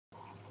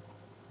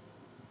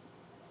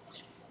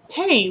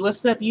Hey,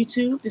 what's up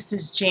YouTube? This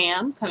is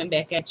Jam coming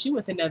back at you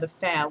with another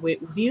Fab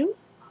Wig review.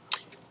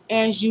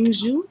 As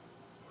usual,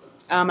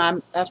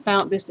 I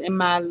found this in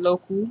my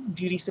local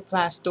beauty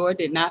supply store.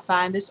 Did not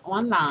find this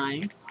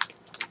online.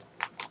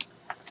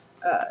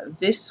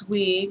 This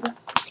wig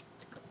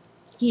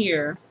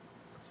here,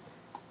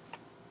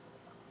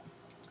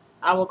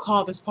 I will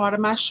call this part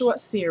of my short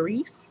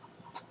series.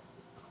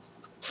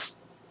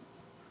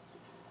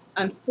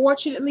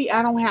 Unfortunately,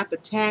 I don't have the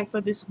tag for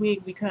this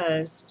wig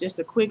because, just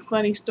a quick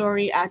funny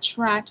story, I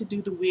tried to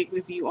do the wig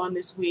review on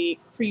this wig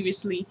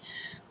previously,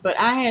 but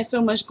I had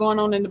so much going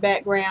on in the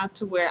background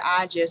to where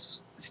I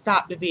just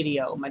stopped the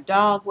video. My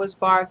dog was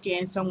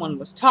barking, someone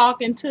was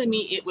talking to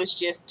me, it was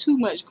just too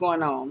much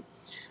going on.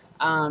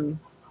 Um,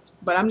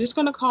 but I'm just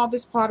going to call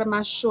this part of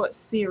my short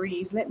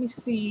series. Let me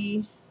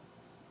see.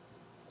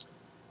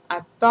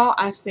 I thought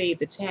I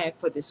saved the tag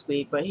for this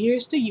wig, but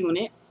here's the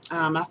unit.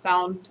 I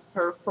found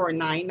her for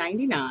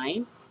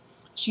 $9.99.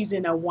 She's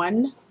in a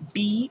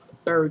 1B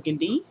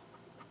burgundy.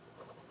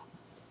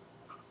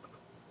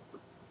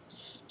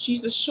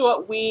 She's a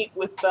short wig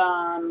with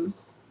the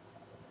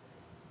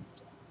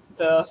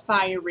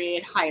fire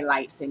red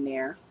highlights in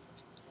there.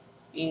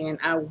 And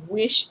I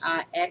wish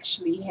I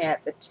actually had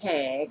the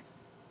tag.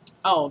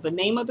 Oh, the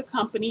name of the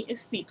company is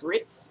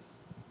Secrets.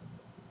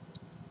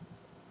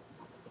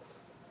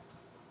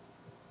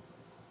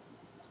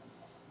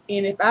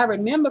 And if I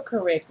remember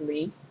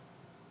correctly,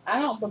 I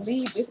don't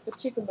believe this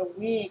particular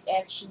wig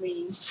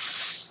actually,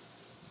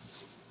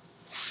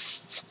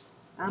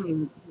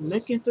 I'm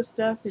looking for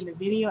stuff in the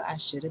video. I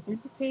should have been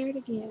prepared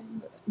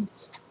again.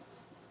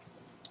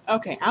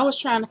 Okay, I was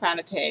trying to find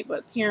a tag, but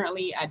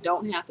apparently I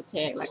don't have the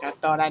tag like I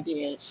thought I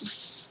did.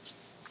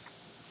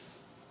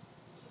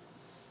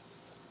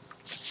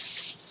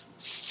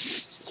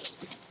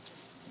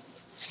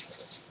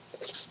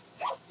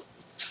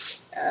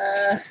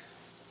 Uh,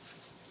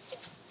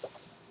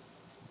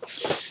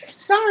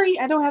 Sorry,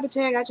 I don't have a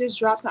tag. I just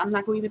dropped it. I'm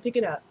not going to even pick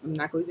it up. I'm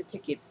not going to even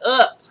pick it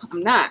up.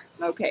 I'm not.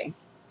 Okay.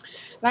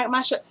 Like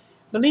my shirt.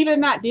 Believe it or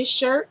not, this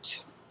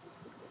shirt,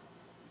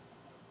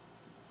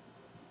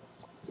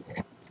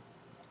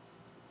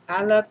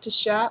 I love to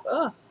shop.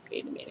 Oh,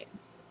 wait a minute.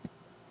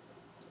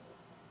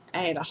 I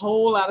had a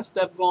whole lot of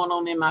stuff going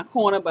on in my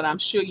corner, but I'm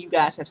sure you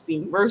guys have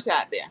seen worse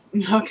out there.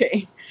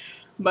 Okay.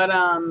 But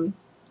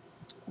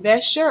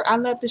that shirt, I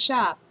love to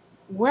shop.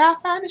 Where I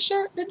find the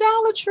shirt? The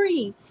Dollar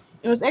Tree.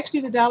 It was actually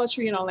the Dollar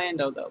Tree in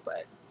Orlando though,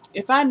 but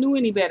if I knew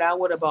any better, I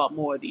would have bought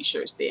more of these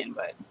shirts then.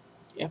 But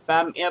if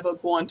I'm ever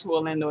going to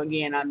Orlando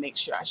again, I make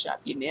sure I shop.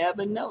 You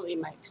never know, they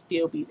might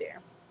still be there.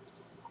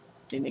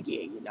 Then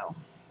again, you know.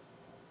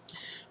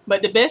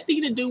 But the best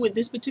thing to do with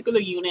this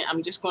particular unit,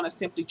 I'm just going to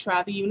simply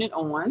try the unit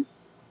on.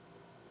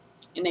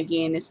 And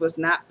again, this was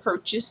not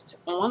purchased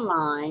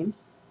online.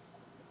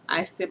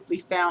 I simply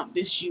found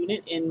this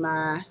unit in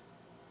my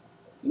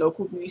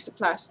local beauty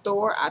supply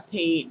store. I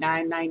paid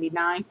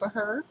 $9.99 for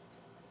her,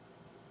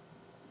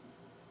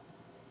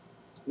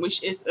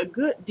 which is a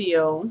good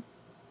deal.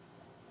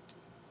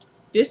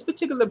 This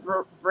particular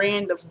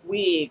brand of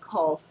wig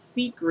called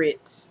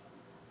Secrets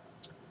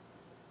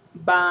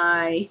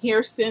by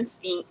Hair Sense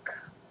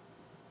Inc.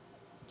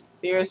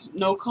 There's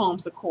no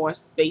combs, of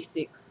course.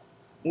 Basic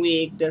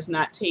wig does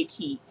not take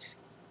heat.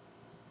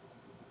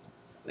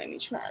 So let me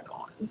try it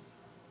on.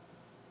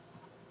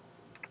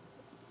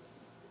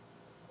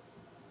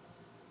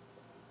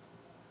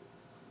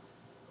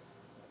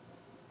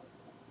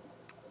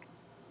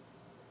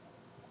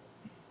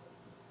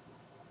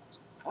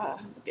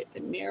 Look at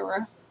the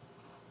mirror.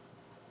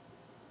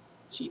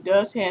 She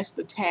does have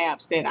the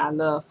tabs that I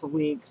love for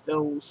wigs,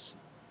 those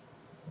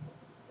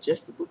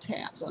adjustable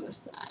tabs on the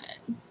side.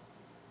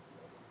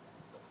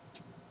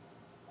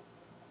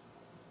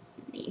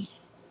 Let me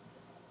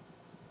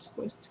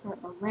twist her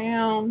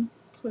around,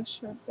 push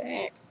her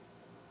back,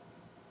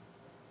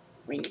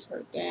 bring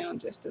her down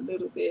just a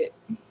little bit.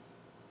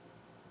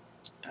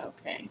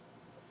 Okay.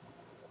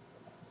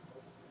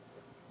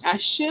 I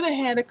should have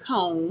had a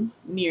comb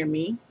near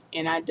me,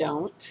 and I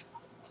don't.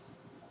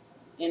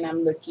 And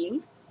I'm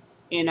looking,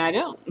 and I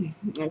don't.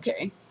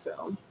 Okay,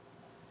 so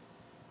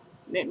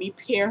let me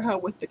pair her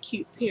with the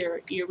cute pair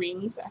of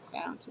earrings I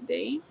found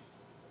today.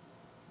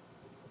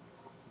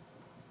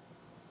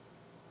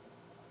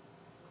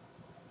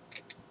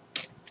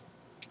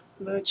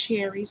 Little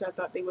cherries. I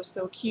thought they were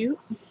so cute.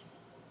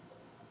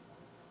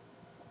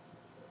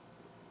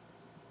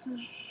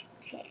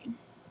 Okay.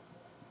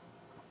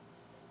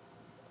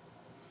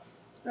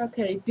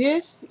 Okay,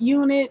 this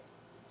unit,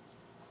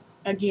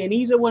 again,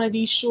 these are one of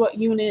these short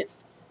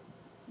units.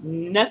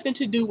 Nothing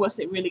to do once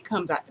it really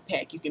comes out the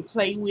pack. You can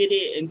play with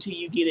it until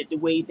you get it the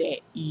way that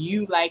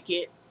you like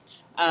it.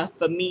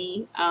 For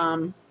me,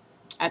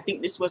 I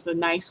think this was a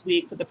nice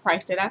wig for the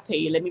price that I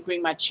paid. Let me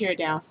bring my chair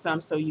down some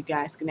so you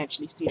guys can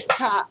actually see the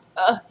top.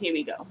 Here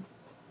we go.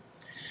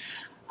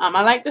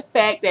 I like the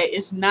fact that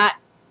it's not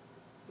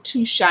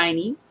too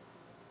shiny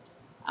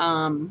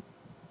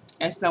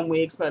as some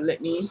wigs, but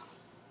let me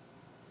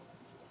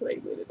play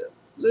with it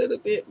a little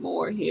bit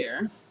more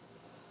here.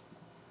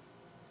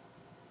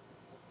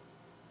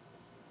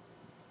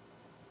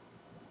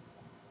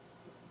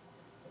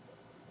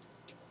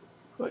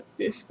 Put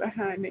this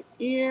behind the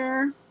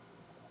ear.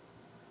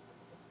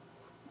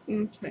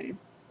 Okay.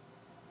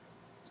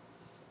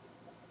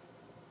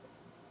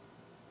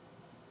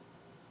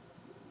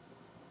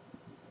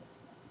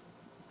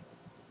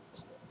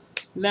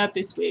 Love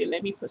this wig.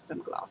 Let me put some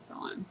gloss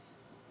on.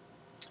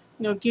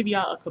 Give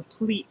y'all a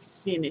complete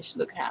finish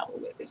look how I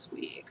wear this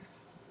wig.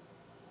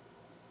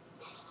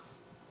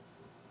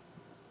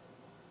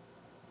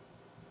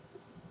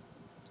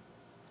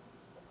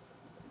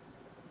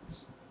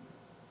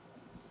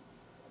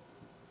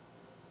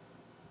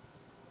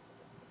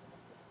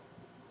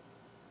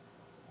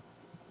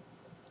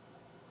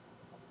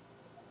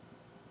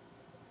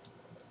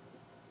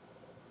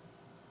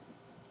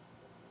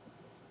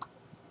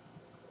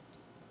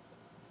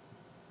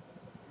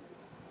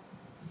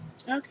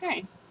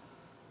 Okay.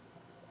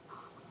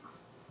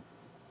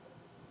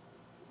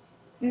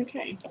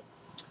 Okay.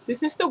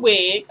 This is the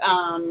wig.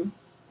 I'm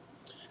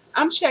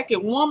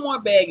checking one more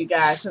bag, you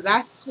guys, because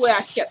I swear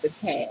I kept the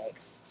tag.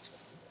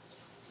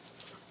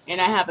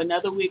 And I have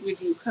another wig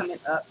review coming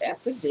up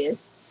after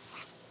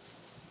this.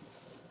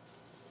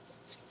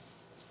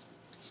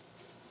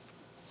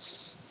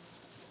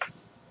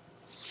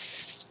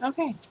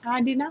 Okay,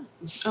 I did not.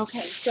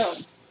 Okay, so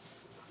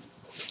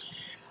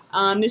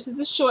this is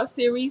a short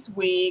series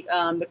wig.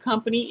 The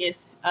company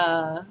is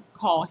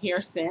called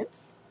Hair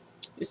Sense.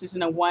 This is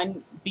in a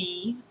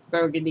 1B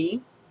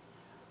burgundy.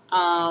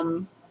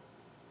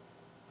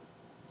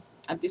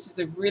 This is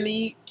a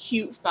really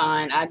cute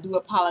find. I do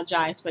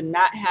apologize for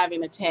not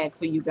having a tag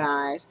for you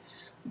guys.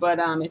 But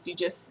if you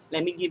just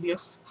let me give you a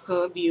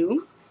full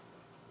view.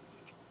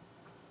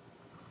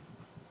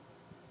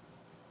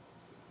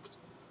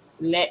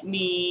 Let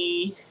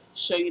me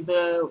show you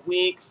the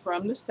wig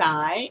from the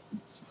side.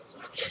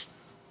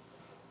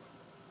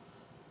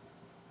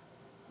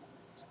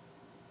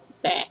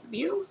 Back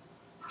view.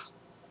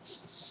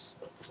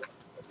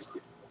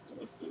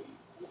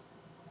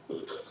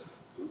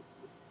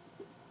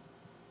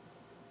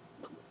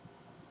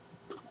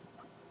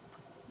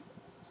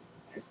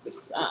 That's the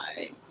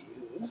side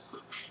view.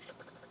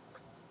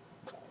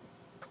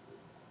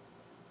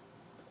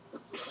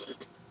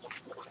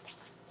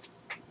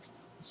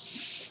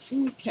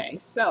 Okay,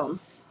 so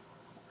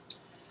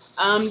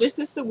this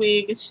is the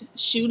wig. It's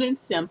shooting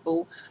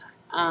simple.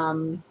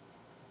 I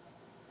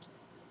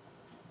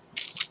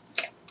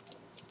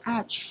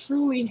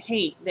truly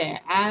hate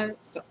that. I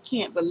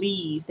can't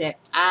believe that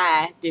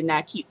I did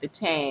not keep the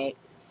tag.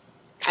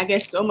 I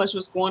guess so much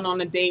was going on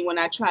the day when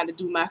I tried to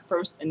do my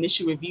first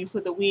initial review for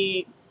the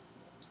wig,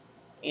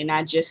 and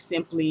I just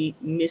simply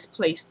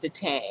misplaced the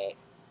tag.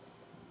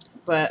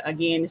 But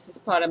again, this is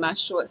part of my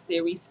short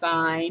series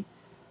find.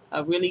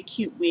 A really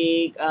cute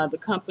wig. The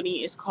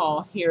company is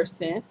called Hair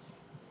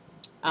Sense.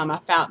 I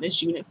found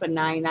this unit for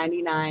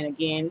 $9.99.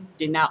 Again,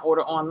 did not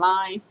order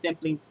online.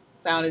 Simply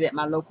found it at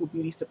my local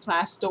beauty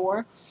supply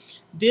store.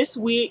 This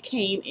wig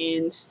came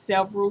in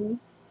several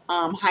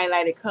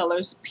highlighted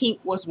colors. Pink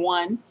was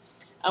one.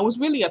 It was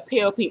really a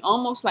pale pink,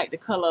 almost like the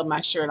color of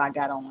my shirt I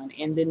got on.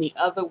 And then the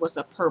other was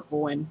a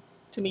purple, and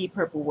to me,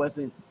 purple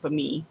wasn't for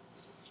me.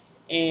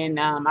 And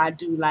I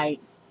do like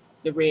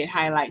the red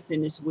highlights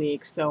in this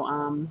wig.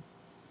 So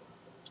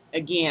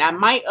again, I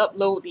might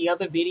upload the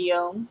other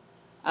video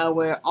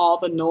where all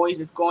the noise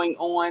is going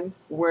on,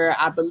 where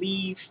I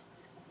believe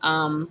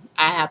I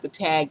have the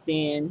tag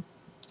then.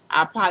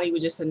 I probably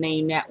would just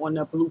name that one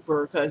a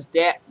blooper, because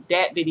that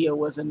video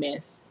was a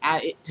mess.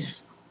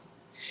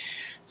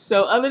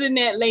 So other than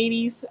that,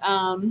 ladies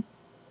and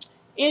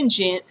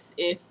gents,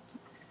 if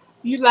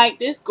you like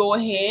this, go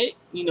ahead.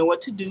 You know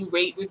what to do.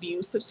 Rate,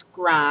 review,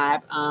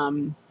 subscribe.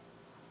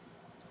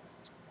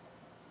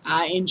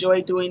 I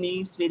enjoy doing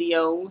these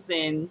videos,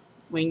 and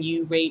when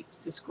you rate,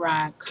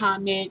 subscribe,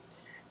 comment,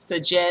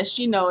 suggest,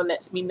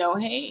 lets me know,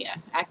 hey,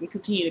 I can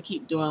continue to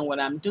keep doing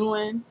what I'm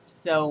doing.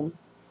 So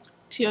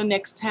till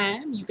next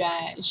time, you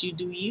guys, you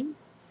do you.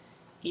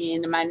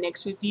 And my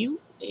next review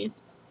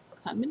is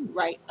coming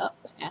right up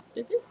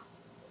after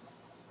this.